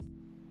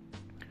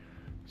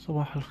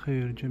صباح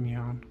الخير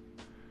جميعا.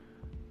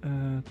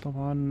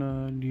 طبعا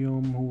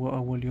اليوم هو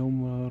أول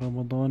يوم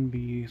رمضان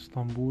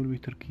بإسطنبول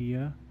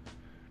بتركيا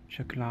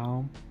بشكل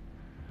عام.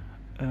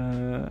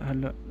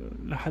 هلا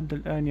لحد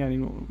الآن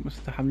يعني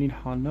مستحملين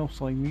حالنا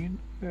وصايمين.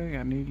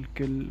 يعني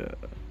الكل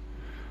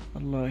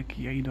الله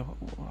يعيد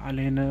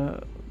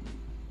علينا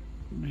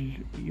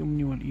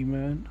باليمن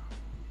والإيمان.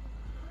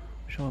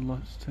 إن شاء الله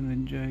السنة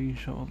الجاي إن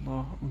شاء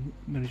الله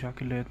نرجع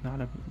كلياتنا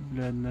على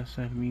بلادنا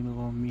سالمين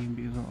غانمين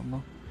بإذن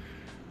الله.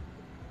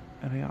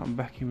 أنا عم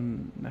بحكي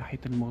من ناحية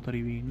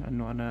المغتربين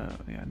لأنه أنا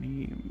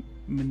يعني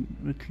من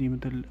مثلي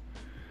مثل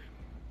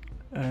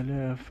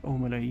آلاف أو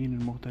ملايين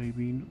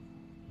المغتربين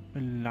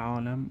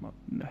بالعالم،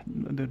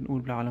 نقدر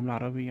نقول بالعالم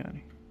العربي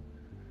يعني.